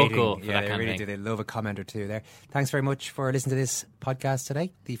go rating. local. For yeah, that they kind really of do. thing. They love a comment or two there. Thanks very much for listening to this podcast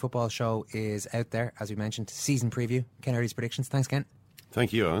today. The football show is out there, as we mentioned. Season preview. Ken Early's predictions. Thanks, Ken.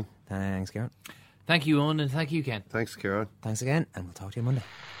 Thank you, Owen. Thanks, Kieran. Thank you, Owen, and thank you, Ken. Thanks, Kieran. Thanks again, and we'll talk to you Monday.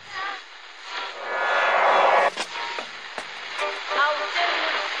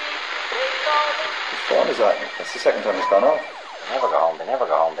 Which one is that? That's the second time it's gone off. They never go home, they never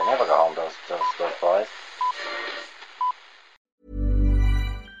go home, they never go home, those boys.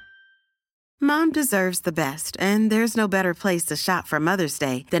 Mom deserves the best, and there's no better place to shop for Mother's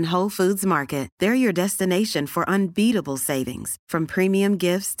Day than Whole Foods Market. They're your destination for unbeatable savings, from premium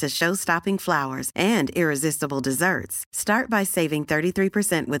gifts to show-stopping flowers and irresistible desserts. Start by saving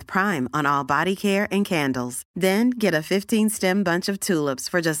 33% with Prime on all body care and candles. Then get a 15-stem bunch of tulips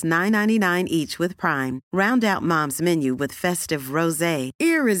for just $9.99 each with Prime. Round out Mom's menu with festive rosé,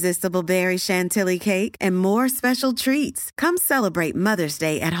 irresistible berry chantilly cake, and more special treats. Come celebrate Mother's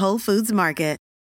Day at Whole Foods Market.